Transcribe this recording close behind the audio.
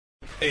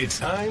It's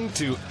time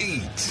to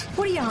eat.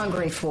 What are you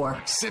hungry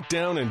for? Sit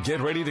down and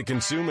get ready to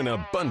consume an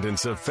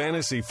abundance of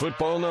fantasy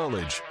football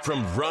knowledge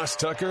from Ross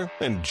Tucker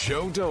and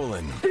Joe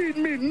Dolan. Feed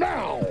me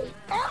now.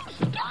 I'm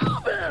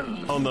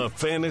starving. On the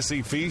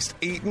Fantasy Feast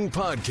Eatin'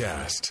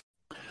 Podcast.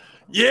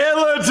 Yeah,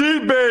 let's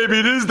eat, baby.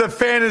 It is the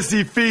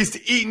Fantasy Feast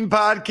Eatin'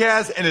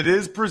 Podcast, and it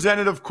is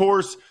presented, of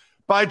course,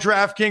 by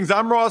DraftKings.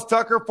 I'm Ross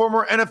Tucker,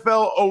 former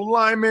NFL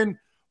O-lineman,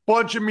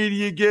 bunch of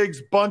media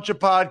gigs, bunch of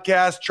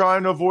podcasts,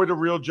 trying to avoid a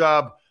real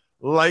job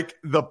like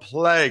the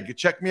plague.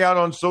 Check me out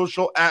on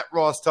social at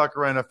Ross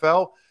Tucker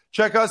NFL.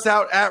 Check us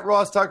out at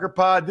Ross Tucker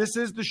Pod. This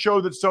is the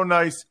show that's so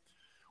nice.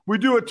 We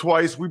do it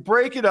twice. We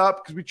break it up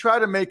because we try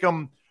to make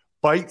them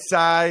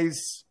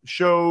bite-size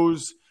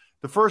shows.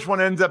 The first one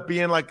ends up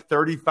being like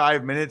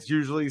 35 minutes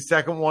usually.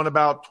 Second one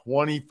about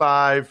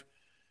 25.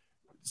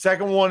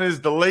 Second one is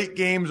the late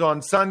games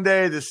on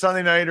Sunday, the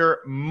Sunday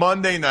nighter,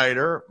 Monday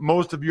nighter.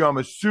 Most of you, I'm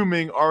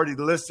assuming, already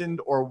listened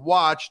or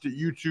watched at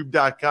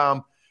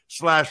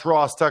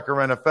youtube.com/Ross Tucker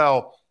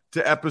NFL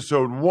to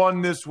episode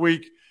 1 this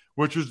week,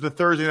 which was the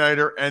Thursday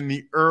nighter and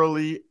the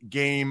early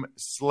game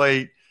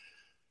slate.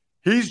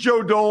 He's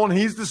Joe Dolan.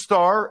 He's the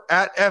star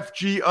at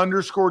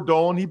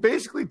FG_Dolan. He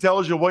basically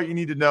tells you what you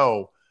need to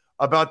know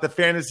about the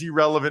fantasy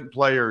relevant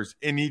players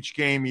in each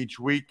game each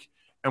week.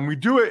 And we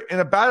do it in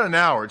about an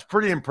hour. It's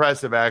pretty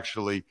impressive,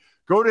 actually.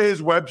 Go to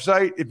his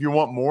website if you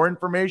want more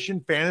information,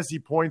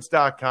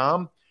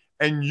 fantasypoints.com,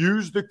 and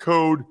use the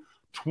code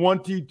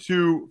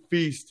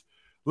 22FEAST.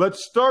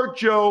 Let's start,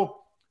 Joe,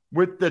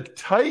 with the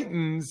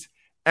Titans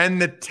and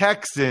the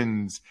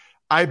Texans.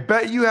 I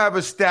bet you have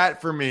a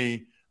stat for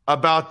me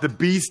about the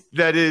beast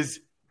that is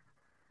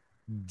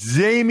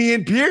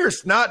Dameon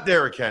Pierce, not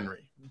Derrick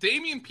Henry.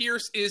 Dameon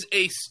Pierce is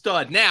a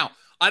stud. Now,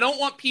 I don't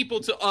want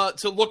people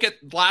to look at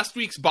last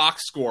week's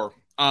box score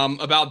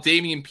about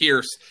Dameon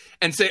Pierce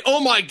and say, oh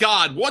my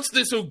God, what's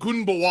this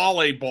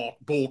Ogunbowale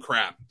bull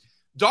crap?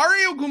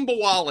 Dario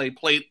Ogunbowale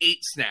played 8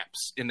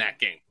 snaps in that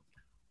game.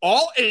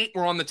 All 8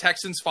 were on the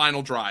Texans'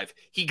 final drive.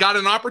 He got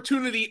an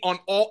opportunity on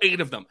all 8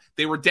 of them.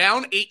 They were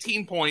down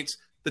 18 points.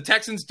 The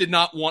Texans did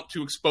not want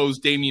to expose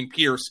Dameon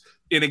Pierce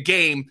in a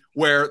game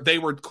where they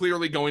were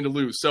clearly going to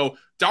lose. So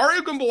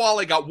Dario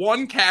Ogunbowale got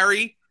 1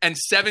 carry and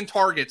 7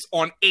 targets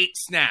on 8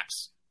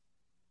 snaps.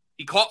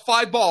 He caught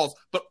 5 balls,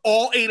 but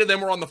all 8 of them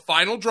were on the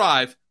final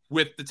drive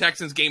with the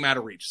Texans game out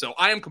of reach. So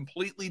I am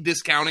completely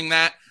discounting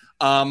that.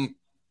 Dameon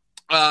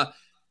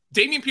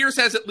Pierce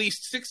has at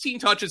least 16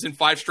 touches in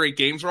 5 straight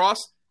games, Ross.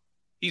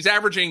 He's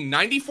averaging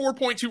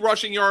 94.2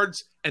 rushing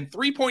yards and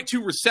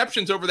 3.2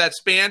 receptions over that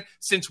span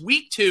since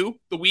week 2,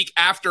 the week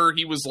after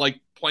he was like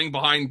playing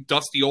behind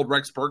dusty old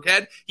Rex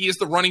Burkhead. He is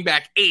the running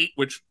back 8,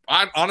 which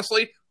I'm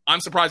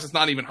surprised it's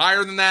not even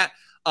higher than that.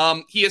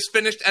 He has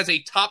finished as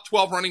a top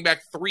 12 running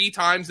back 3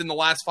 times in the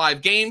last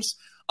 5 games.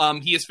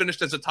 He has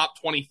finished as a top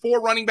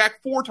 24 running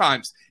back 4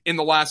 times in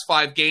the last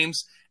 5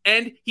 games.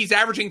 And he's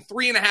averaging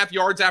 3.5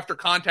 yards after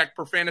contact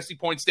per fantasy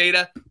points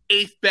data,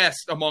 8th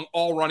best among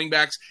all running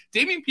backs.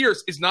 Dameon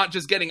Pierce is not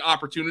just getting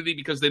opportunity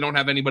because they don't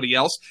have anybody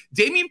else.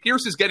 Dameon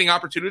Pierce is getting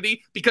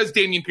opportunity because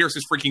Dameon Pierce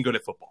is freaking good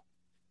at football.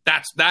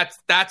 That's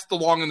the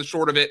long and the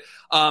short of it.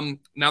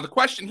 Now the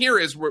question here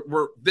is,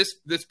 this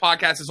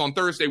podcast is on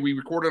Thursday. We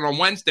recorded on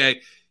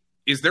Wednesday.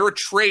 Is there a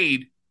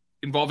trade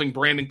involving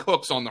Brandon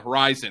Cooks on the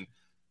horizon?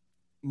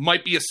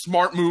 Might be a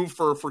smart move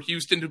for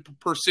Houston to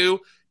pursue.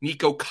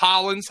 Nico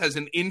Collins has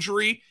an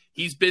injury.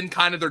 He's been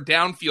kind of their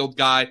downfield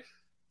guy.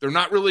 They're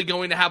not really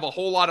going to have a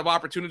whole lot of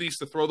opportunities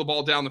to throw the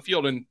ball down the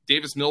field. And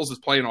Davis Mills is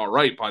playing all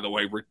right, by the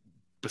way,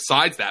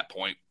 besides that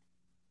point.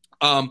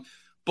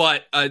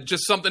 But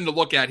just something to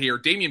look at here.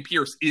 Dameon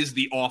Pierce is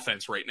the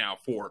offense right now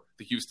for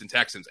the Houston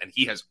Texans, and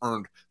he has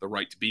earned the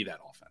right to be that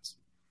offense.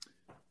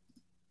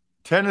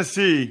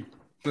 Tennessee,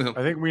 I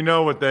think we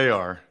know what they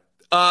are.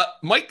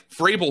 Mike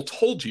Vrabel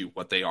told you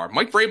what they are.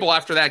 Mike Vrabel,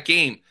 after that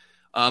game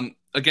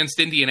against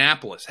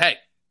Indianapolis, hey,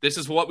 this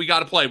is what we got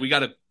to play. We got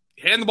to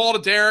hand the ball to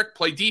Derek,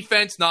 play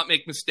defense, not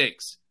make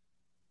mistakes.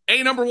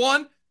 Number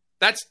 1,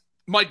 that's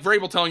Mike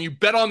Vrabel telling you,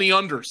 bet on the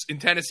unders in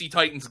Tennessee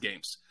Titans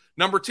games.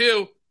 Number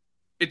 2,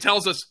 it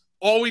tells us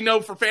all we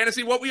know for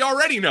fantasy, what we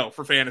already know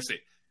for fantasy.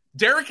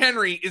 Derrick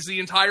Henry is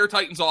the entire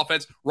Titans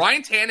offense.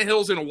 Ryan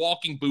Tannehill's in a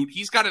walking boot.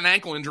 He's got an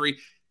ankle injury.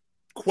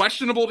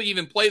 Questionable to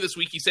even play this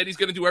week. He said he's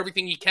going to do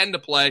everything he can to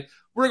play.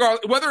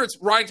 Regardless, whether it's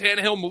Ryan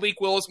Tannehill, Malik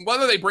Willis,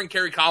 whether they bring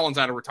Kerry Collins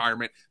out of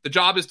retirement, the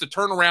job is to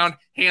turn around,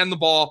 hand the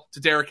ball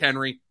to Derrick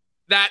Henry.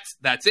 That's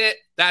it.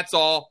 That's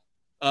all.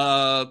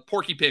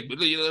 Porky Pig.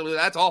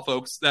 That's all,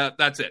 folks.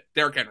 That's it.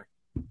 Derrick Henry.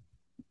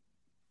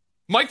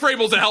 Mike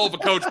Vrabel's a hell of a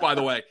coach, by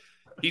the way.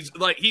 He's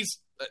like,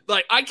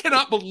 I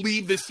cannot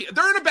believe this team.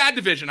 They're in a bad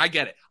division. I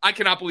get it. I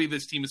cannot believe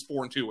this team is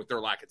 4-2 with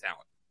their lack of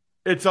talent.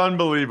 It's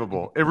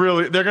unbelievable. They're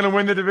going to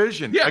win the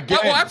division. Yeah, again.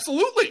 Well,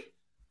 absolutely.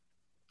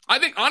 I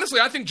think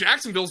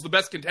Jacksonville's the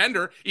best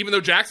contender, even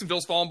though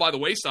Jacksonville's fallen by the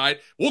wayside.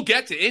 We'll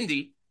get to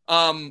Indy.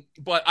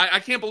 But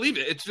I can't believe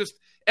it. It's just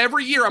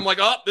every year I'm like,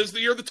 oh, this is the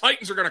year the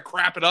Titans are going to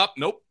crap it up.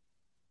 Nope.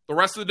 The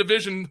rest of the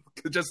division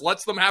just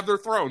lets them have their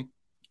throne.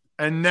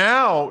 And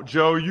now,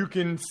 Joe, you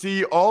can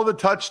see all the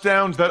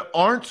touchdowns that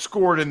aren't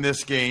scored in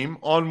this game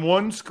on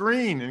one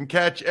screen and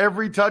catch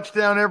every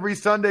touchdown every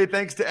Sunday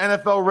thanks to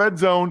NFL Red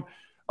Zone,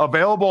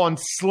 available on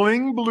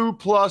Sling Blue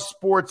Plus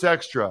Sports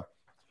Extra.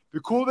 The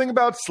cool thing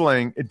about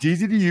Sling, it's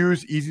easy to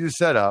use, easy to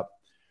set up.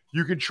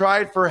 You can try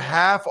it for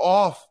half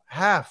off.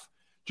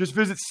 Just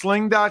visit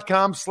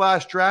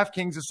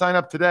sling.com/DraftKings to sign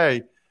up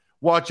today.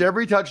 Watch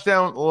every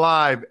touchdown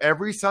live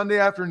every Sunday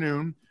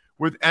afternoon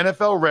with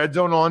NFL Red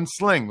Zone on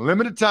Sling.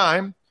 Limited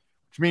time,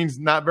 which means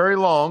not very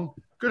long.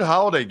 Good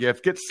holiday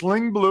gift. Get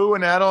Sling Blue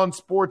and add on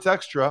Sports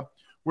Extra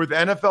with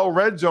NFL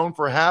Red Zone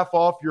for half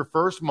off your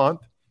first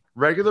month.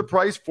 Regular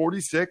price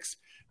 $46,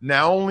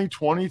 now only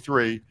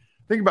 $23.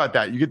 Think about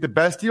that. You get the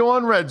best deal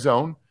on Red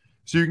Zone,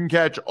 so you can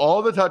catch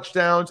all the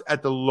touchdowns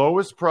at the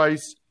lowest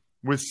price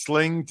with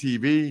Sling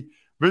TV.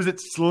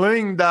 Visit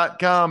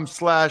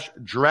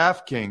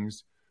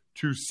sling.com/DraftKings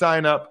to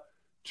sign up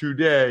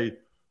today.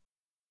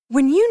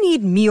 When you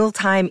need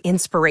mealtime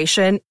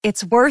inspiration,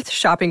 it's worth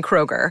shopping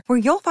Kroger, where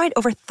you'll find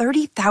over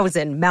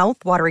 30,000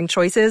 mouth-watering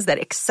choices that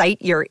excite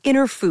your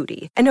inner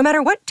foodie. And no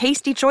matter what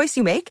tasty choice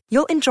you make,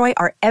 you'll enjoy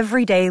our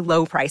everyday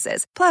low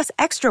prices, plus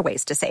extra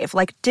ways to save,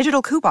 like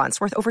digital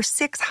coupons worth over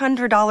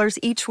 $600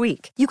 each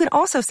week. You can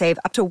also save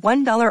up to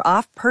 $1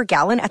 off per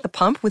gallon at the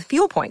pump with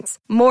fuel points.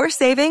 More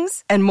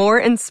savings and more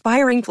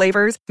inspiring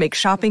flavors make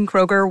shopping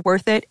Kroger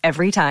worth it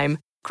every time.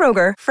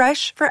 Kroger,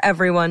 fresh for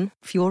everyone.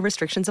 Fuel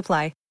restrictions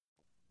apply.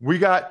 We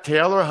got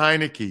Taylor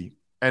Heineke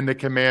and the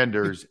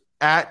Commanders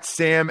at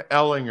Sam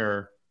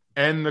Ehlinger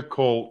and the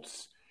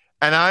Colts.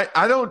 And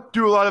I don't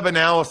do a lot of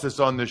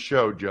analysis on this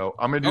show, Joe.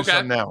 I'm going to do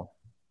some now.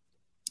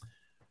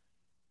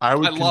 I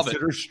would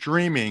consider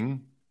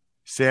streaming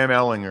Sam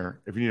Ehlinger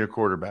if you need a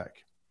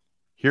quarterback.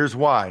 Here's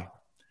why.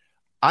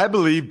 I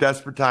believe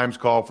desperate times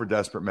call for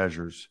desperate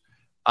measures.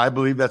 I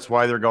believe that's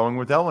why they're going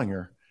with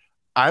Ehlinger.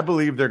 I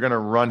believe they're going to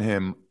run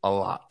him a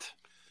lot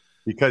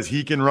because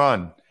he can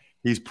run.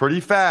 He's pretty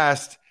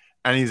fast.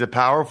 And he's a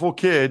powerful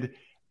kid,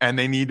 and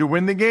they need to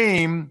win the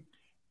game,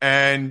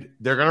 and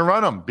they're going to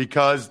run him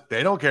because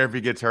they don't care if he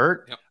gets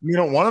hurt. Yep. You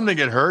don't want him to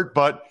get hurt,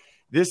 but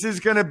this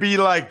is going to be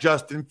like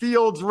Justin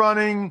Fields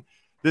running.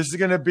 This is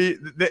going to be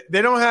 –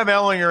 they don't have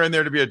Ehlinger in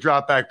there to be a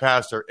drop-back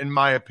passer, in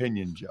my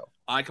opinion, Joe.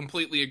 I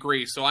completely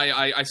agree. So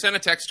I sent a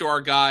text to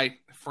our guy,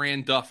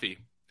 Fran Duffy,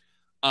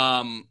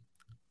 and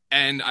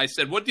I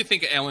said, what do you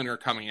think of Ehlinger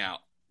coming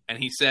out? And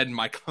he said,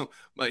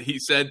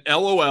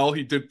 LOL.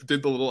 He did the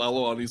little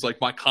LOL. And he's like,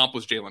 my comp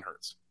was Jalen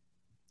Hurts.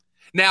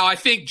 Now, I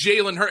think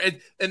Jalen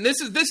Hurts, and this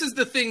is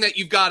the thing that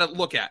you've got to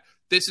look at.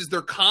 This is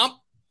their comp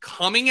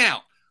coming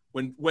out.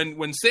 When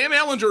Sam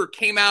Ehlinger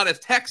came out of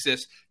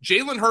Texas,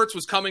 Jalen Hurts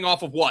was coming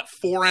off of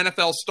 4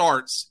 NFL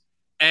starts.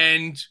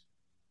 And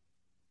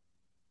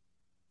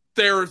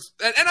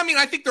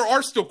I think there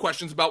are still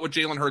questions about what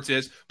Jalen Hurts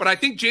is, but I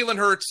think Jalen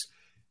Hurts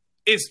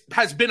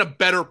has been a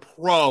better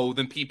pro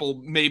than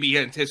people maybe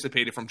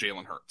anticipated from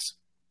Jalen Hurts.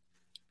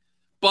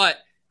 But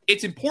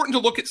it's important to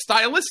look at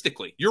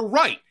stylistically. You're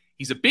right.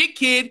 He's a big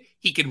kid.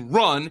 He can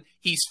run.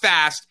 He's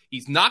fast.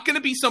 He's not going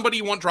to be somebody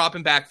you want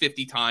dropping back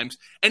 50 times.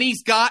 And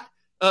he's got,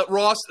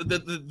 Ross,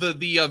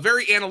 the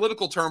very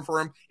analytical term for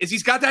him is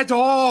he's got that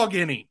dog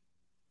in him.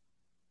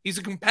 He's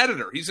a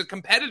competitor. He's a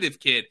competitive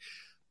kid.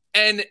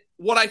 And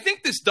what I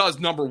think this does,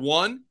 number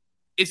one,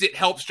 is it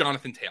helps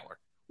Jonathan Taylor.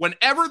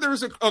 Whenever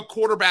there's a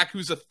quarterback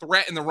who's a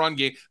threat in the run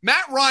game,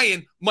 Matt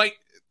Ryan might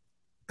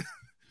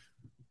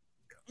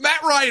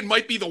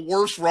be the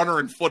worst runner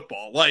in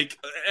football.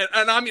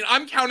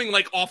 I'm counting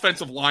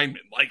offensive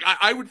linemen.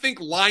 I would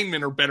think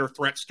linemen are better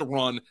threats to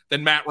run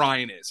than Matt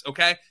Ryan is.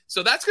 Okay,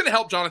 so that's going to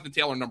help Jonathan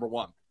Taylor. Number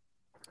one.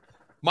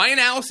 My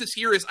analysis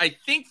here is I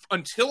think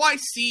until I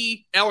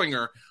see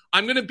Ehlinger,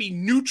 I'm going to be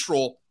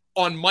neutral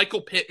on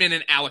Michael Pittman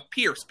and Alec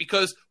Pierce,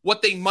 because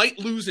what they might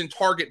lose in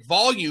target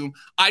volume,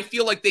 I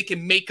feel like they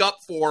can make up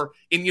for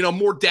in,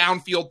 more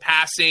downfield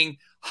passing,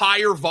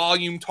 higher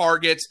volume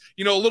targets,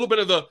 a little bit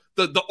of the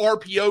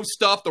RPO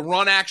stuff. The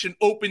run action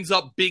opens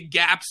up big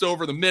gaps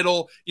over the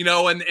middle,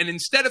 and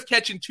instead of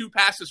catching 2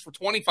 passes for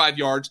 25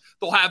 yards,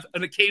 they'll have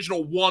an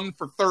occasional 1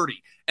 for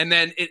 30. And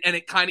then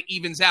it kind of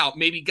evens out,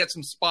 maybe get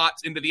some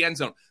spots into the end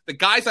zone. The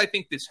guys I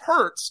think this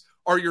hurts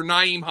are your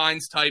Nyheim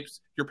Hines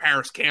types, your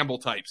Paris Campbell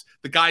types,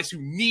 the guys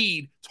who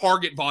need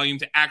target volume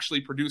to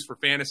actually produce for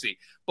fantasy.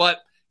 But,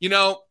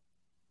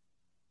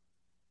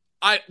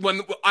 I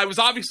was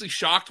obviously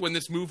shocked when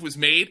this move was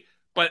made,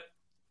 but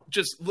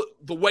just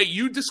the way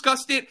you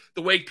discussed it,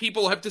 the way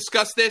people have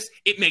discussed this,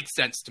 it makes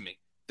sense to me.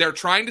 They're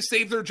trying to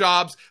save their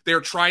jobs.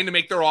 They're trying to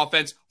make their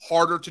offense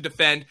harder to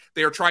defend.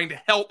 They are trying to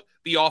help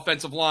the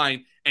offensive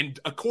line. And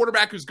a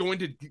quarterback who's going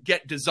to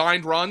get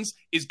designed runs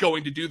is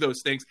going to do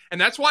those things.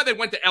 And that's why they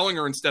went to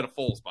Ehlinger instead of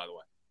Foles, by the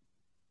way.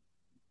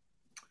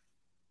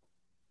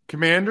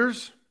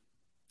 Commanders?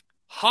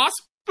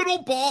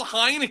 Hospital ball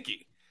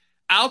Heineke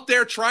out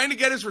there trying to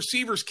get his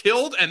receivers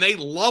killed, and they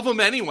love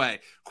him anyway.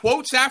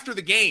 Quotes after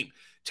the game.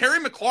 Terry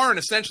McLaurin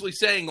essentially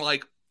saying,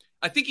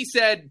 I think he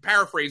said,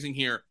 paraphrasing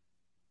here,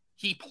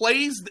 he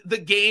plays the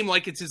game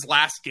like it's his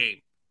last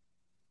game.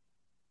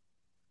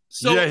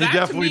 So yeah, he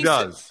definitely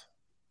does.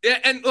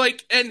 And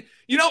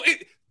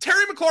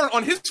Terry McLaurin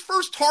on his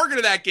first target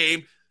of that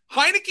game,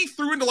 Heineke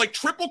threw into like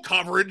triple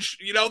coverage.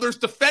 There's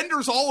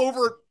defenders all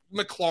over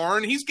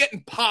McLaurin. He's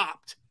getting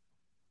popped.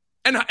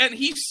 And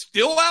he's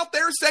still out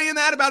there saying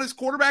that about his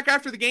quarterback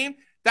after the game.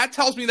 That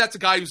tells me that's a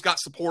guy who's got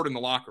support in the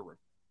locker room.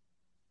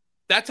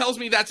 That tells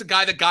me that's a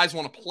guy that guys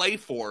want to play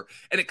for.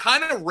 And it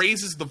kind of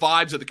raises the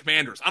vibes of the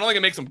Commanders. I don't think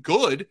it makes them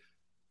good,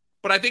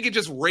 but I think it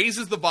just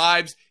raises the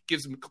vibes,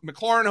 gives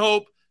McLaurin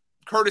hope,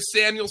 Curtis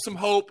Samuel some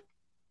hope.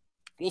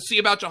 We'll see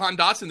about Jahan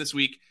Dotson this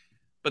week.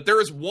 But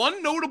there is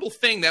one notable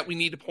thing that we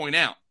need to point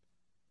out.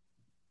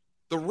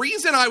 The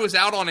reason I was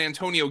out on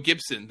Antonio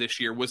Gibson this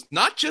year was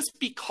not just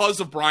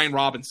because of Brian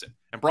Robinson.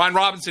 And Brian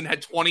Robinson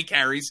had 20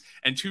 carries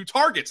and 2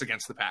 targets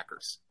against the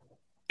Packers.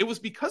 It was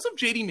because of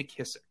J.D.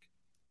 McKissic,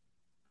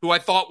 who I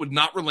thought would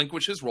not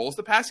relinquish his role as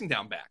the passing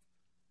down back.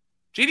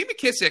 J.D.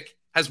 McKissic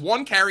has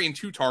 1 carry and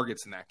 2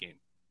 targets in that game.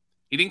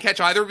 He didn't catch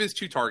either of his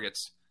 2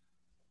 targets.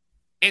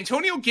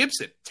 Antonio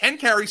Gibson, 10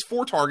 carries,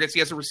 4 targets. He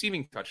has a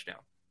receiving touchdown.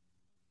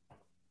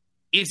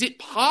 Is it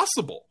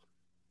possible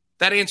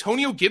that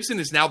Antonio Gibson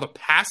is now the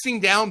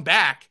passing down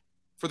back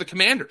for the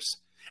Commanders?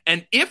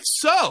 And if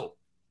so,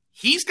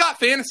 he's got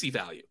fantasy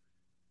value.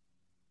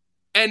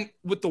 And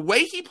with the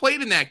way he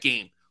played in that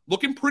game,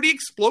 looking pretty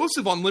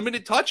explosive on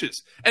limited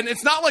touches. And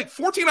it's not like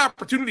 14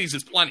 opportunities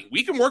is plenty.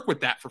 We can work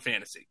with that for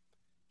fantasy.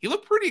 He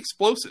looked pretty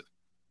explosive.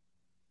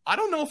 I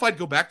don't know if I'd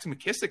go back to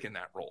McKissic in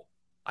that role.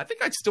 I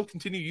think I'd still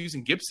continue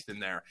using Gibson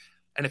there.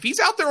 And if he's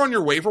out there on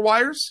your waiver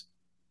wires,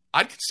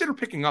 I'd consider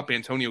picking up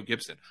Antonio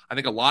Gibson. I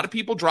think a lot of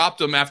people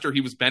dropped him after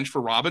he was benched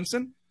for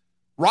Robinson.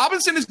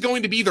 Robinson is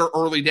going to be their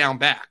early down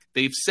back.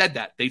 They've said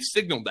that. They've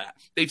signaled that.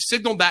 They've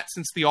signaled that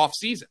since the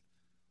offseason.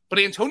 But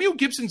Antonio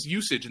Gibson's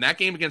usage in that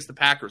game against the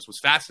Packers was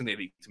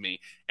fascinating to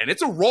me. And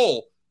it's a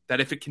role that,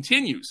 if it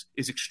continues,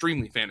 is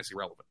extremely fantasy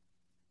relevant.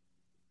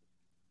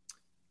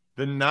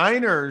 The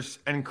Niners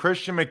and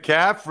Christian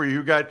McCaffrey,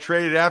 who got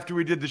traded after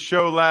we did the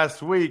show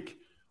last week,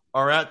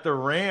 are at the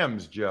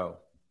Rams, Joe.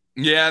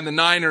 Yeah, and the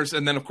Niners,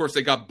 and then, of course,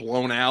 they got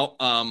blown out.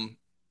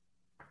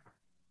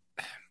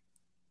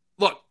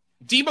 Look,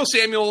 Deebo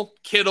Samuel,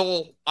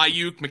 Kittle,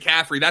 Ayuk,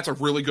 McCaffrey, that's a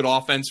really good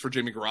offense for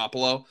Jimmy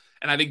Garoppolo.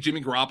 And I think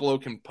Jimmy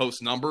Garoppolo can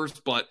post numbers,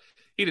 but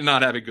he did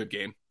not have a good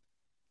game.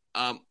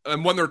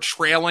 And when they're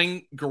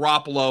trailing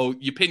Garoppolo,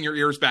 you pin your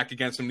ears back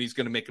against him and he's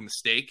going to make a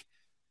mistake.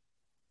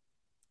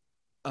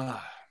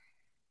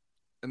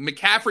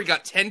 McCaffrey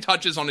got 10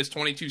 touches on his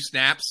 22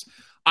 snaps.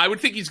 I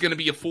would think he's going to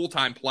be a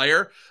full-time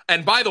player.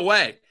 And by the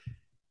way,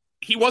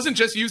 he wasn't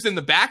just used in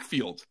the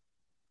backfield,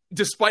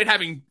 despite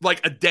having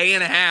like a day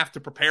and a half to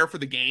prepare for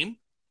the game.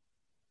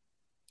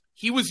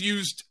 He was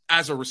used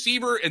as a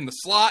receiver in the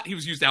slot. He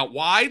was used out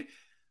wide.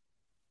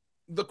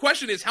 The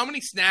question is, how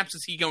many snaps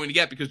is he going to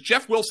get? Because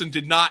Jeff Wilson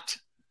did not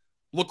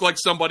look like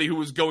somebody who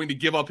was going to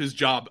give up his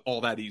job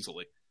all that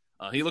easily.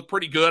 He looked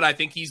pretty good. I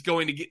think he's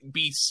going to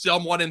be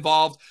somewhat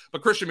involved.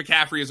 But Christian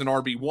McCaffrey is an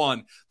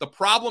RB1. The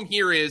problem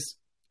here is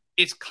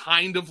it's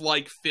kind of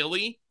like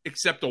Philly,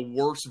 except a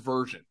worse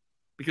version.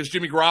 Because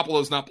Jimmy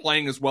Garoppolo is not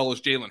playing as well as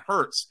Jalen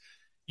Hurts.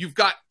 You've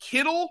got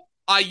Kittle,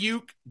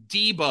 Ayuk,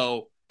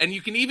 Deebo, and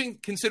you can even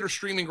consider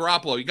streaming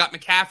Garoppolo. You got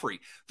McCaffrey.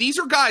 These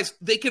are guys,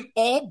 they can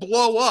all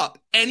blow up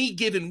any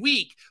given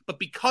week, but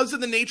because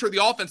of the nature of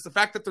the offense, the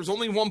fact that there's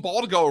only one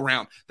ball to go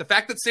around, the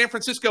fact that San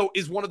Francisco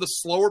is one of the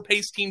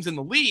slower-paced teams in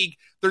the league,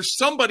 there's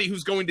somebody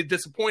who's going to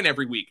disappoint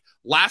every week.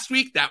 Last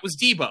week, that was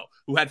Deebo,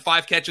 who had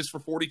 5 catches for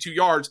 42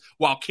 yards,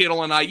 while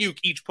Kittle and Ayuk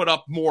each put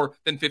up more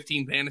than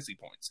 15 fantasy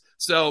points.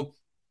 So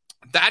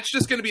that's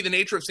just going to be the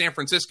nature of San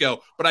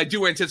Francisco, but I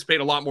do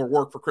anticipate a lot more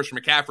work for Christian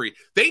McCaffrey.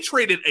 They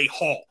traded a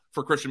haul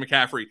for Christian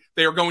McCaffrey.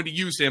 They are going to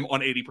use him on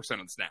 80%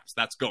 of the snaps.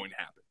 That's going to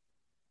happen.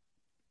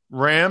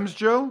 Rams,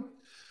 Joe?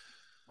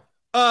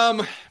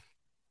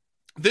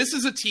 This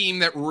is a team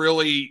that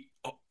really,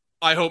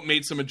 I hope,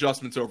 made some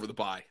adjustments over the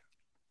bye.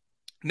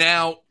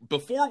 Now,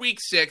 before week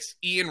 6,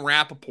 Ian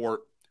Rappaport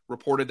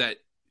reported that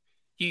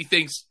he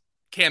thinks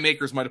Cam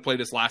Akers might have played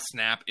his last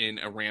snap in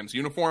a Rams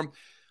uniform.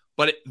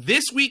 But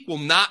this week will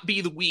not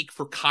be the week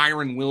for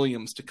Kyren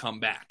Williams to come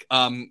back.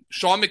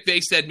 Sean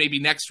McVay said maybe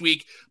next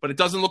week, but it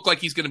doesn't look like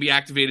he's going to be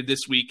activated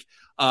this week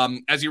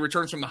as he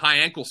returns from the high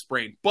ankle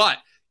sprain. But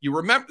you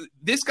remember,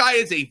 this guy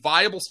is a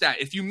viable stat.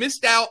 If you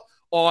missed out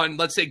on,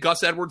 let's say,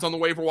 Gus Edwards on the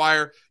waiver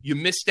wire, you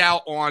missed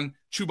out on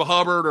Chuba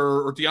Hubbard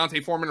or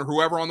Deontay Foreman or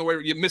whoever on the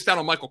waiver, you missed out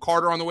on Michael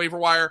Carter on the waiver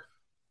wire,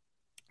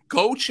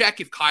 go check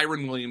if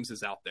Kyren Williams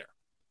is out there.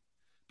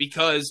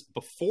 Because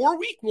before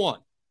week 1,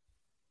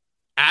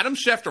 Adam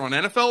Schefter on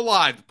NFL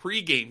Live, the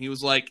pregame, he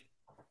was like,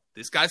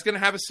 this guy's going to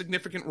have a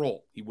significant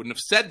role. He wouldn't have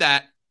said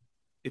that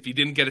if he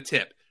didn't get a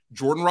tip.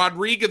 Jordan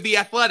Rodriguez of The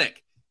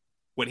Athletic,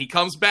 when he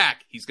comes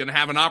back, he's going to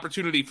have an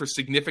opportunity for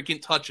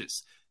significant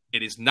touches.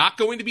 It is not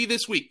going to be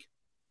this week.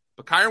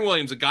 But Kyren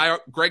Williams, a guy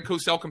Greg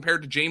Cosell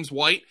compared to James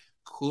White,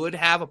 could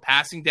have a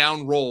passing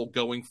down role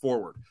going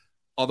forward.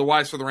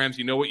 Otherwise, for the Rams,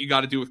 you know what you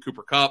got to do with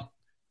Cooper Kupp.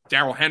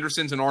 Darrell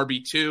Henderson's an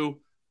RB2.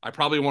 I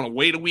probably want to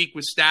wait a week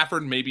with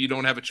Stafford. Maybe you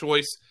don't have a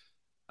choice.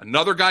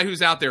 Another guy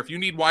who's out there, if you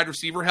need wide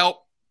receiver help,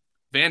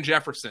 Van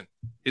Jefferson.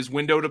 His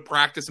window to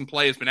practice and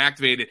play has been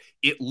activated.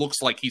 It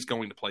looks like he's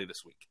going to play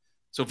this week.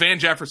 So Van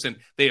Jefferson,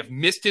 they have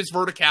missed his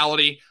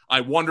verticality.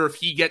 I wonder if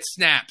he gets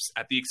snaps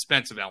at the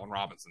expense of Allen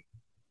Robinson.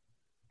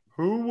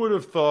 Who would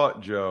have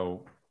thought,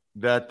 Joe,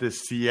 that the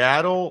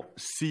Seattle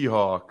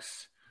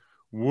Seahawks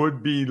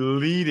would be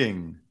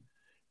leading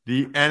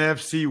the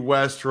NFC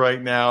West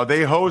right now?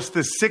 They host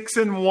the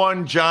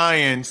 6-1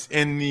 Giants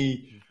in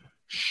the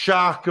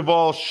shock of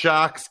all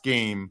shocks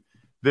game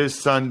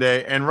this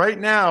Sunday. And right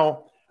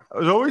now, I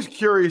was always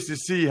curious to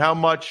see how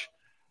much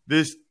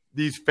these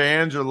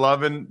fans are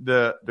loving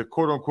the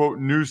quote-unquote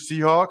new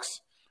Seahawks.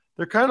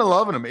 They're kind of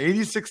loving them.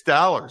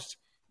 $86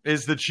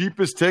 is the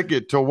cheapest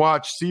ticket to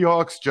watch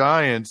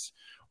Seahawks-Giants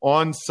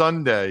on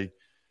Sunday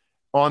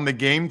on the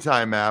Game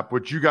Time app,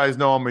 which you guys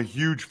know I'm a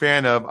huge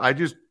fan of. I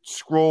just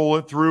scroll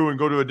it through and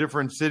go to a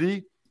different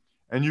city,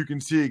 and you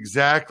can see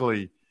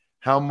exactly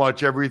how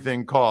much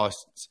everything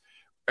costs.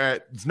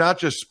 It's not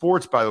just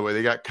sports, by the way.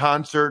 They got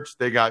concerts.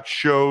 They got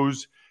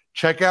shows.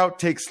 Checkout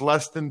takes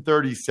less than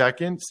 30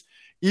 seconds.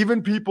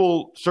 Even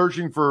people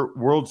searching for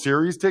World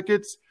Series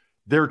tickets,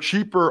 they're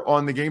cheaper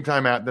on the Game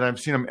Time app than I've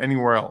seen them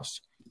anywhere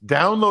else.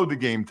 Download the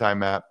Game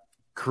Time app,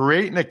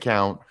 create an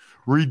account,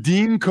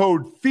 redeem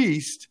code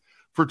FEAST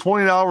for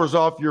 $20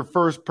 off your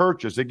first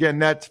purchase. Again,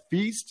 that's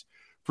FEAST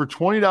for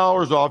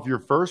 $20 off your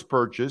first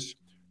purchase.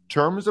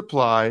 Terms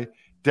apply.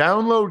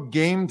 Download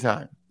Game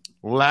Time.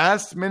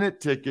 Last-minute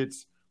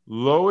tickets.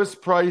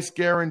 Lowest price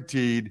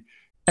guaranteed.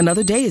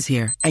 Another day is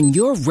here, and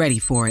you're ready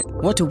for it.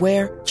 What to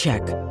wear?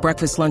 Check.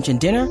 Breakfast, lunch, and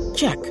dinner?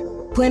 Check.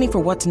 Planning for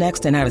what's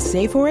next and how to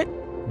save for it?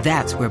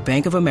 That's where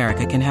Bank of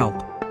America can help.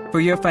 For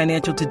your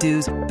financial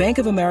to-dos, Bank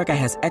of America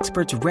has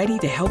experts ready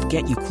to help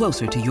get you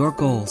closer to your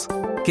goals.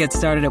 Get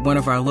started at one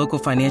of our local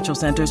financial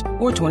centers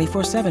or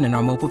 24/7 in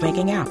our mobile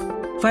banking app.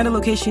 Find a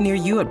location near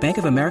you at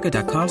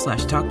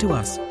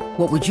bankofamerica.com/talktous.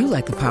 What would you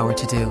like the power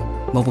to do?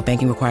 Mobile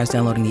banking requires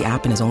downloading the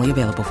app and is only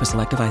available for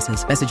select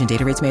devices. Message and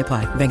data rates may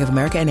apply. Bank of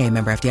America NA,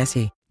 member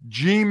FDIC.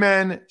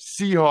 G-Men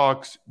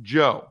Seahawks,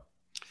 Joe.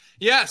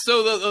 Yeah,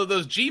 so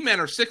those G-Men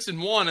are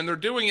 6-1, and they're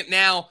doing it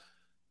now.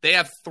 They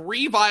have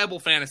 3 viable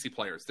fantasy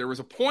players. There was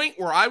a point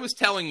where I was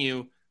telling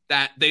you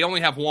that they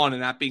only have one,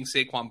 and that being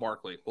Saquon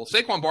Barkley. Well,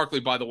 Saquon Barkley,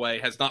 by the way,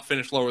 has not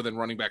finished lower than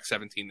running back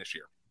 17 this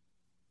year.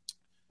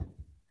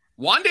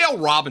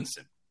 Wan'Dale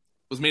Robinson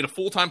was made a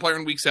full-time player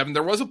in Week 7.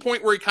 There was a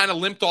point where he kind of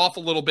limped off a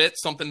little bit,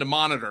 something to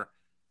monitor.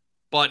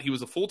 But he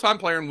was a full-time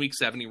player in Week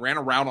 7. He ran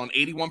a route on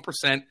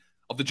 81%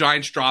 of the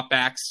Giants'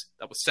 dropbacks.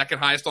 That was second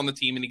highest on the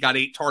team, and he got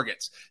 8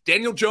 targets.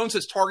 Daniel Jones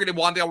has targeted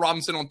Wan'Dale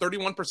Robinson on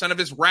 31% of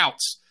his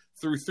routes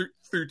through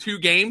 2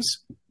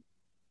 games.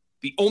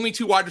 The only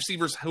 2 wide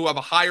receivers who have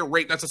a higher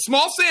rate, that's a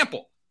small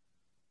sample,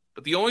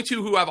 but the only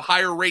 2 who have a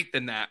higher rate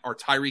than that are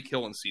Tyreek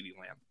Hill and CeeDee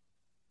Lamb.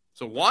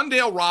 So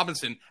Wan'Dale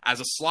Robinson,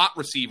 as a slot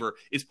receiver,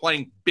 is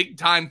playing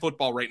big-time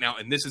football right now,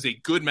 and this is a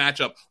good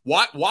matchup.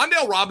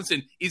 Wan'Dale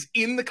Robinson is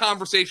in the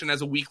conversation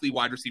as a weekly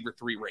wide receiver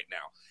 3 right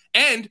now.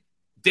 And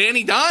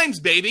Danny Dimes,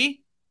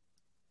 baby,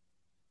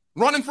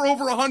 running for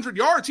over 100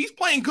 yards. He's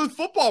playing good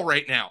football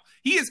right now.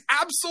 He is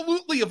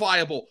absolutely a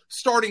viable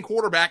starting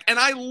quarterback, and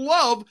I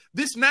love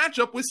this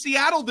matchup with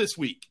Seattle this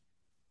week.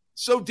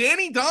 So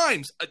Danny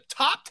Dimes, a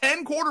top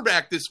 10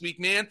 quarterback this week,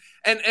 man,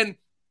 and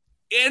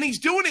he's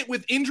doing it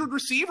with injured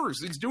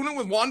receivers. He's doing it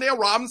with Wan'Dale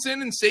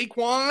Robinson and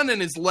Saquon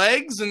and his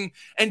legs and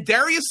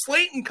Darius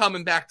Slayton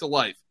coming back to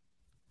life.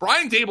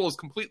 Brian Daboll has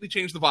completely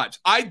changed the vibes.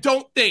 I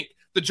don't think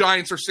the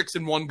Giants are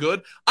 6-1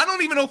 good. I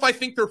don't even know if I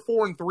think they're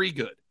 4-3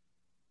 good.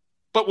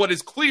 But what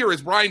is clear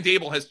is Brian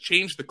Daboll has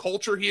changed the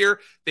culture here.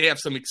 They have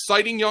some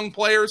exciting young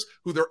players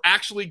who they're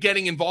actually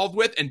getting involved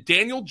with, and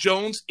Daniel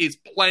Jones is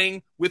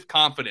playing with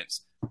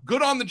confidence.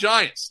 Good on the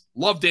Giants.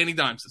 Love Danny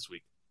Dimes this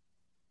week.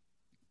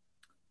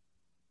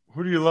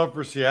 Who do you love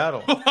for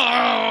Seattle? Oh,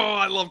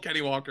 I love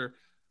Kenny Walker.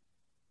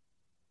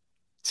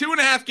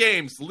 2.5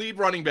 games, lead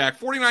running back,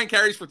 49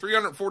 carries for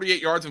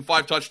 348 yards and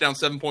 5 touchdowns,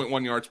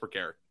 7.1 yards per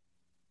carry.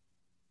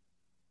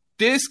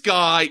 This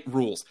guy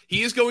rules.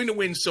 He is going to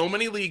win so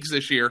many leagues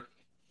this year.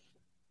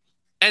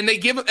 And they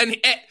give him, and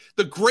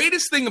the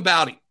greatest thing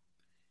about him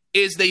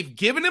is they've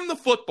given him the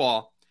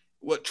football.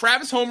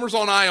 Travis Homer's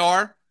on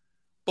IR,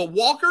 but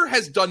Walker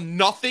has done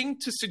nothing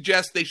to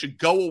suggest they should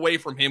go away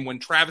from him when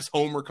Travis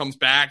Homer comes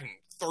back and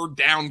third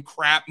down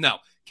crap. No,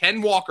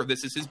 Ken Walker,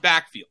 this is his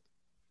backfield.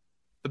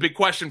 The big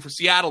question for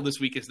Seattle this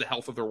week is the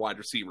health of their wide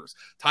receivers.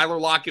 Tyler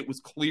Lockett was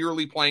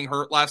clearly playing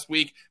hurt last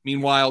week.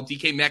 Meanwhile,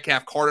 DK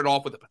Metcalf carted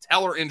off with a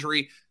patellar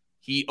injury.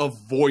 He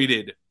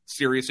avoided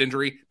serious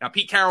injury. Now,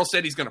 Pete Carroll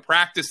said he's going to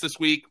practice this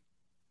week.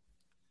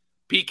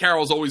 Pete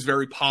Carroll is always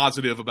very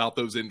positive about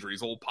those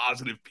injuries. Old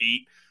positive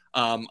Pete.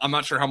 I'm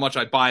not sure how much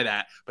I buy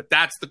that, but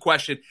that's the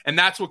question, and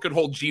that's what could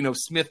hold Geno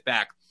Smith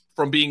back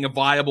from being a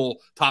viable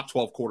top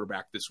 12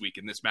 quarterback this week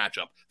in this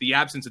matchup. The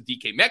absence of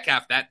DK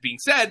Metcalf. That being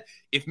said,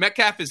 if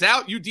Metcalf is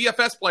out, you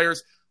DFS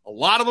players, a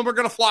lot of them are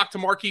going to flock to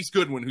Marquise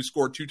Goodwin, who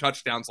scored 2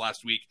 touchdowns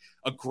last week.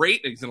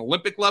 He's an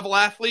Olympic-level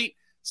athlete,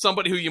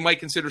 somebody who you might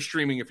consider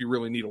streaming if you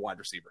really need a wide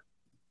receiver.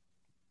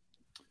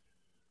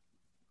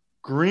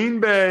 Green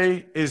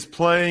Bay is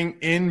playing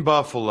in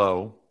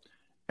Buffalo,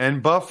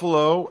 and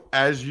Buffalo,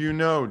 as you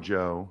know,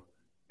 Joe,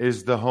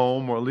 is the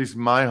home, or at least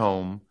my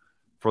home,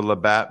 for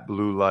Labatt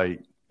Blue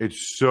Light.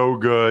 It's so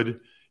good.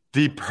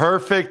 The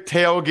perfect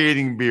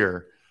tailgating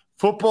beer.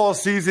 Football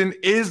season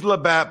is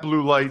Labatt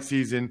Blue Light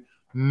season.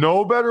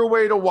 No better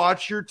way to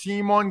watch your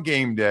team on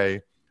game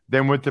day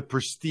than with the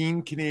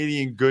pristine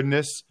Canadian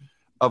goodness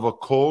of a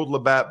cold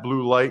Labatt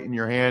Blue Light in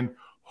your hand.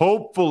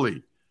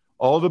 Hopefully,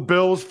 all the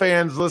Bills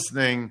fans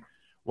listening,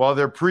 while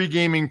they're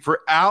pre-gaming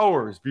for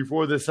hours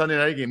before the Sunday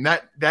night game,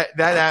 that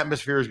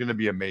atmosphere is going to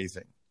be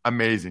amazing.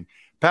 Amazing.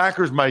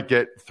 Packers might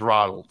get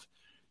throttled.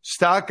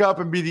 Stock up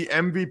and be the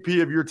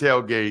MVP of your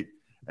tailgate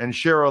and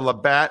share a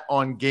Labatt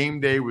on game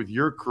day with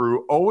your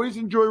crew. Always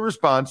enjoy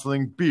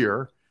responsibly.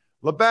 Beer.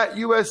 Labatt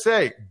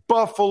USA.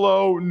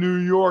 Buffalo, New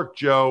York,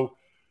 Joe.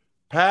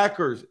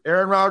 Packers.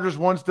 Aaron Rodgers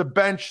wants to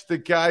bench the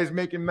guys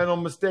making mental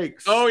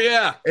mistakes. Oh,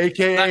 yeah.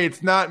 AKA,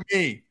 it's not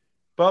me.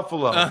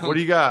 Buffalo. What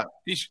do you got?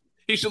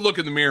 He should look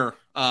in the mirror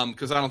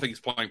because I don't think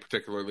he's playing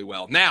particularly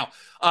well. Now,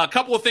 a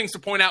couple of things to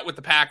point out with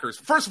the Packers.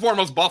 First and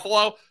foremost,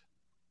 Buffalo.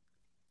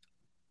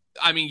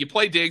 I mean, you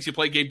play Diggs, you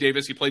play Gabe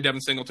Davis, you play Devin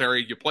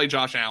Singletary, you play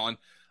Josh Allen.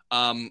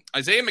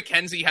 Isaiah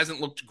McKenzie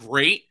hasn't looked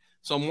great,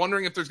 so I'm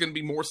wondering if there's going to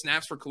be more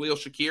snaps for Khalil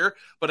Shakir.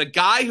 But a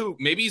guy who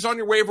maybe he's on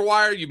your waiver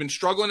wire, you've been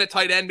struggling at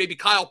tight end, maybe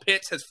Kyle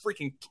Pitts has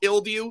freaking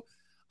killed you.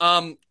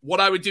 What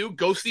I would do,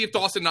 go see if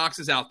Dawson Knox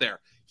is out there.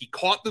 He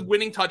caught the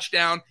winning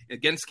touchdown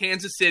against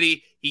Kansas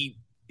City. He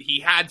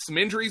had some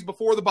injuries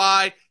before the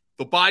bye.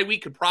 The bye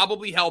week could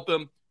probably help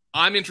him.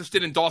 I'm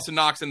interested in Dawson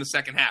Knox in the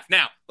second half.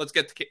 Now, let's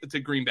get to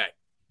Green Bay.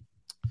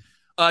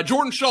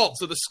 Jordan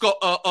Schultz of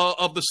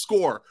the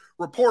Score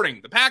reporting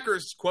the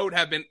Packers, quote,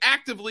 have been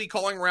actively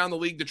calling around the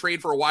league to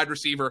trade for a wide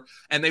receiver,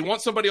 and they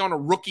want somebody on a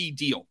rookie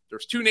deal.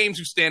 There's two names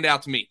who stand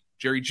out to me,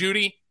 Jerry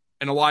Jeudy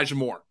and Elijah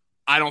Moore.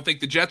 I don't think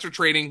the Jets are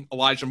trading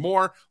Elijah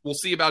Moore. We'll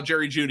see about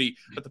Jerry Jeudy,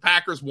 but the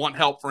Packers want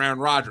help for Aaron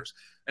Rodgers.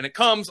 And it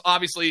comes,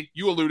 obviously,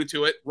 you alluded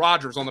to it,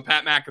 Rodgers on the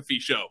Pat McAfee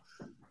show.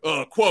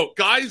 Quote,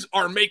 guys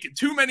are making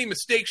too many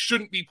mistakes,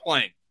 shouldn't be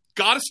playing.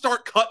 Got to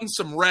start cutting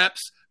some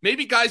reps.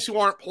 Maybe guys who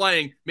aren't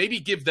playing, maybe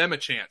give them a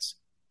chance.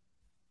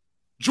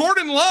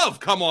 Jordan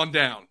Love, come on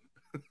down.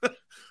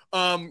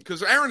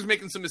 Because Aaron's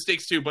making some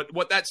mistakes too, but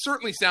what that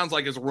certainly sounds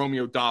like is a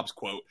Romeo Doubs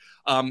quote.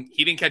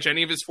 He didn't catch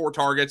any of his 4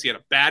 targets. He had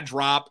a bad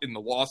drop in the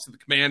loss to the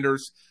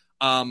Commanders.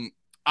 I'm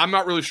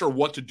not really sure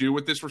what to do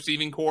with this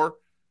receiving core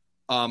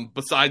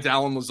besides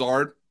Allen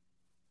Lazard.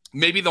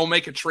 Maybe they'll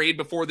make a trade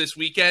before this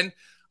weekend,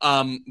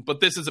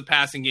 but this is a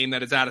passing game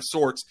that is out of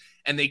sorts,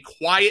 and they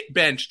quiet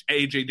benched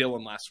A.J.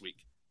 Dillon last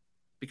week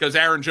because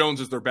Aaron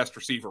Jones is their best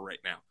receiver right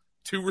now.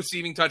 2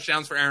 receiving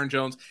touchdowns for Aaron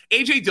Jones.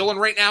 A.J. Dillon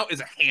right now is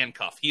a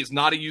handcuff. He is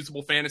not a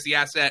usable fantasy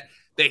asset.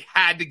 They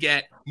had to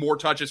get more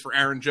touches for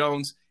Aaron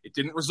Jones. It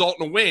didn't result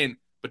in a win,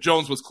 but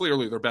Jones was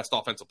clearly their best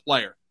offensive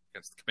player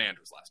against the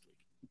Commanders last week.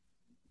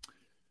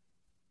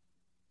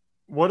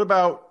 What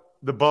about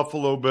the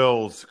Buffalo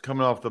Bills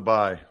coming off the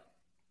bye?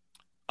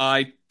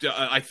 I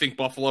think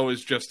Buffalo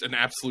is just an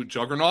absolute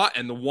juggernaut,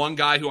 and the one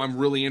guy who I'm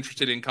really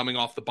interested in coming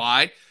off the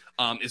bye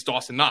is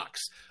Dawson Knox.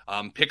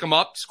 Pick him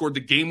up, scored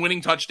the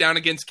game-winning touchdown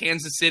against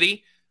Kansas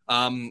City.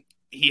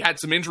 He had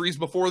some injuries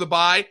before the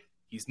bye.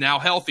 He's now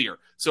healthier.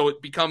 So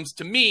it becomes,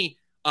 to me,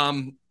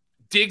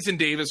 Diggs and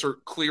Davis are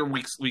clear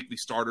weekly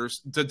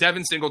starters. The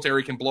Devin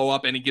Singletary can blow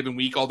up any given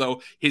week,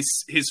 although his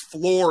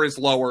floor is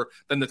lower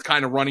than the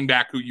kind of running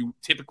back who you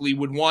typically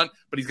would want,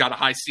 but he's got a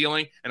high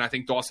ceiling, and I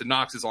think Dawson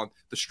Knox is on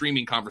the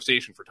streaming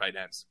conversation for tight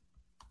ends.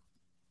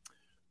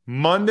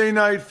 Monday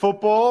Night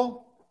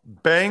Football,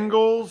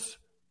 Bengals,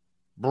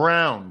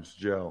 Browns,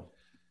 Joe.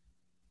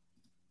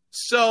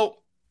 So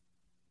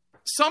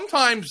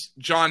sometimes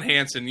John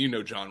Hansen, you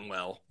know John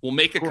well, will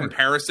make a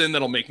comparison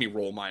that'll make me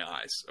roll my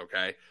eyes,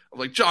 okay? I'm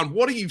like, John,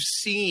 what are you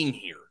seeing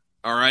here?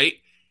 All right?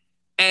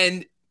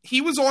 And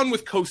he was on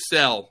with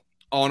Cosell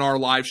on our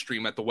live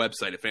stream at the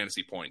website at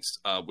Fantasy Points,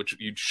 which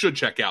you should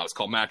check out. It's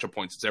called Matchup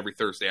Points. It's every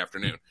Thursday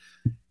afternoon.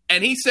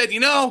 And he said,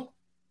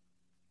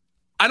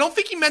 I don't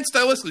think he meant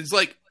stylistically. He's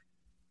like,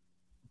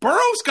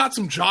 Burrow's got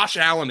some Josh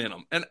Allen in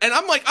him. And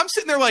I'm like, I'm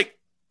sitting there like,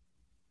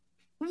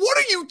 what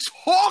are you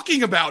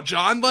talking about,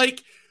 John?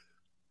 Like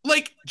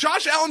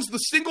Josh Allen's the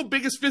single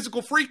biggest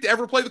physical freak to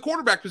ever play the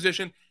quarterback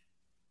position.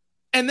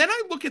 And then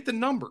I look at the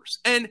numbers.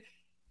 And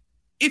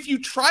if you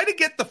try to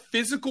get the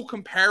physical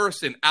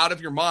comparison out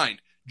of your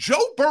mind,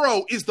 Joe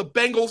Burrow is the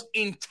Bengals'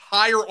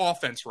 entire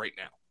offense right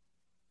now.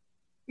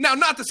 Now,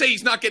 not to say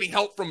he's not getting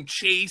help from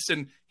Chase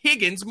and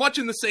Higgins, much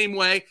in the same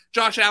way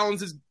Josh Allen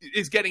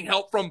is getting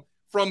help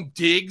from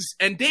Diggs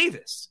and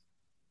Davis.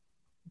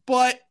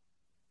 But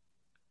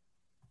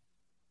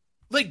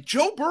like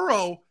Joe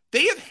Burrow,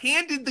 they have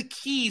handed the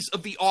keys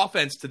of the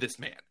offense to this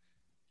man.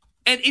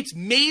 And it's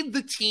made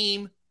the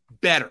team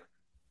better.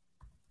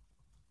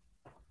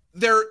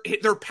 Their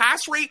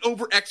pass rate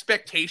over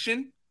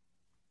expectation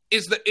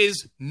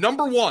is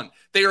number 1.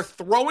 They are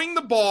throwing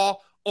the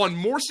ball on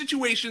more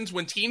situations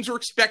when teams are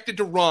expected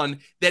to run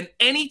than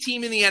any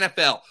team in the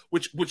NFL,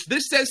 which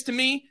this says to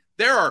me,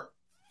 there are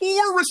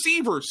 4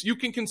 receivers you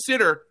can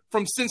consider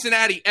from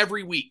Cincinnati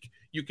every week.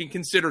 You can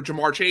consider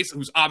Jamar Chase,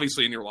 who's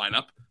obviously in your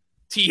lineup.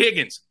 T.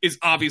 Higgins is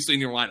obviously in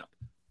your lineup.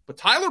 But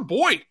Tyler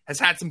Boyd has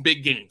had some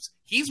big games.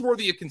 He's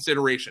worthy of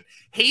consideration.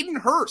 Hayden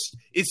Hurst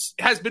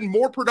has been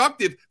more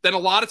productive than a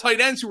lot of tight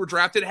ends who were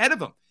drafted ahead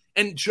of him.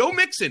 And Joe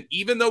Mixon,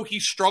 even though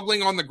he's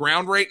struggling on the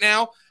ground right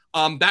now,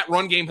 that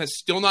run game has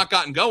still not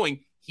gotten going.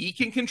 He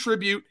can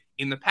contribute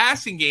in the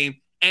passing game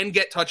and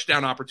get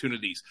touchdown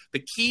opportunities.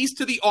 The keys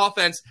to the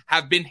offense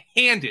have been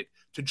handed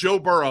to Joe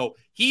Burrow.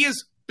 He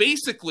is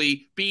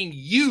basically being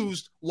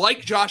used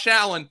like Josh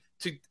Allen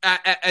to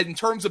in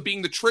terms of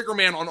being the trigger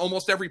man on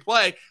almost every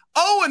play.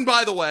 Oh, and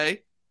by the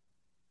way,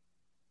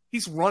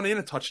 he's run in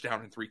a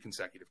touchdown in 3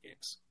 consecutive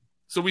games.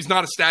 So he's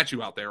not a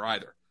statue out there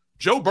either.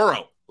 Joe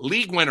Burrow,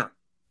 league winner.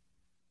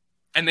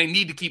 And they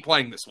need to keep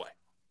playing this way.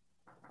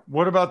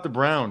 What about the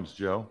Browns,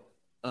 Joe?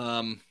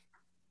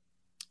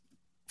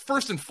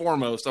 First and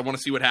foremost, I want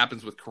to see what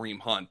happens with Kareem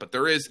Hunt, but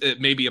there is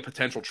maybe a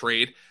potential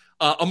trade.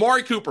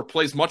 Amari Cooper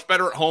plays much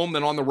better at home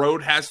than on the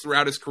road, has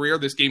throughout his career.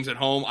 This game's at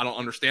home. I don't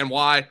understand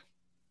why,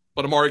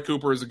 but Amari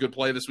Cooper is a good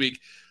play this week.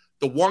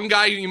 The one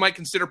guy you might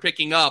consider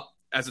picking up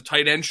as a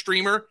tight end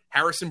streamer,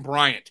 Harrison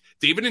Bryant.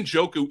 David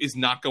Njoku is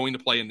not going to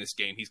play in this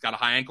game. He's got a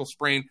high ankle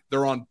sprain.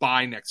 They're on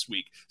bye next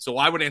week. So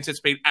I would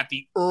anticipate at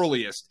the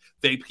earliest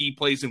he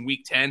plays in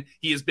week 10.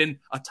 He has been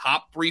a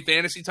top 3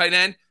 fantasy tight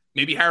end.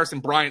 Maybe Harrison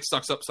Bryant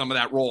sucks up some of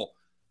that role.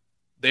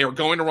 They are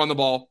going to run the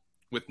ball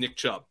with Nick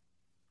Chubb.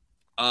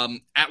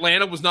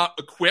 Atlanta was not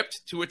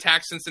equipped to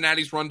attack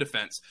Cincinnati's run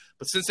defense,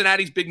 but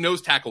Cincinnati's big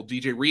nose tackle,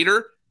 DJ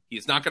Reader, he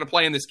is not going to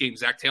play in this game.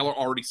 Zach Taylor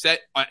already said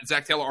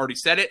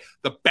it.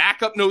 The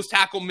backup nose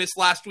tackle missed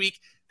last week.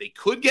 They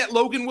could get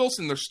Logan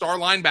Wilson, their star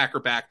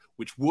linebacker, back,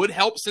 which would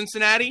help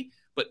Cincinnati,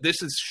 but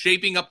this is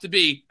shaping up to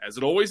be, as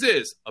it always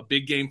is, a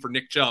big game for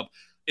Nick Chubb.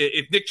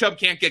 If Nick Chubb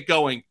can't get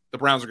going, the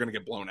Browns are going to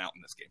get blown out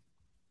in this game.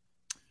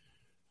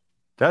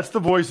 That's the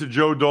voice of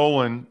Joe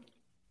Dolan.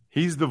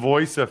 He's the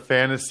voice of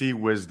fantasy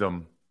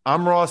wisdom.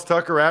 I'm Ross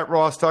Tucker at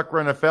Ross Tucker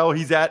NFL.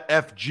 He's at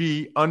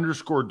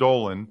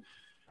FG_Dolan.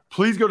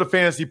 Please go to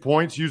Fantasy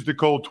Points. Use the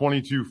code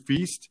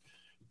 22Feast.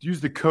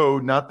 Use the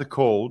code, not the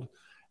cold.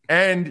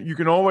 And you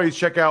can always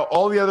check out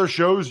all the other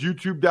shows,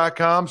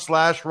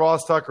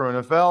 youtube.com/Ross Tucker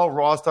NFL,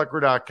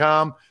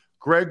 RossTucker.com.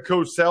 Greg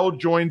Cosell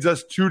joins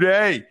us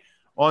today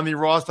on the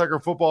Ross Tucker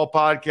Football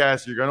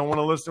Podcast. You're going to want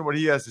to listen to what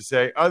he has to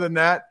say. Other than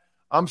that,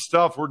 I'm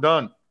stuffed. We're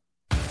done.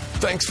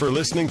 Thanks for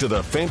listening to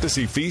the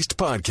Fantasy Feast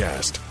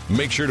podcast.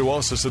 Make sure to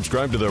also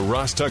subscribe to the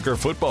Ross Tucker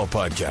Football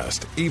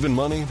Podcast, Even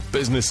Money,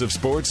 Business of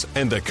Sports,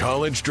 and the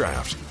College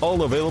Draft.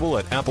 All available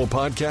at Apple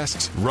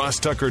Podcasts,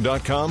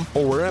 RossTucker.com,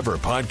 or wherever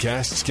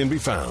podcasts can be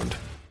found.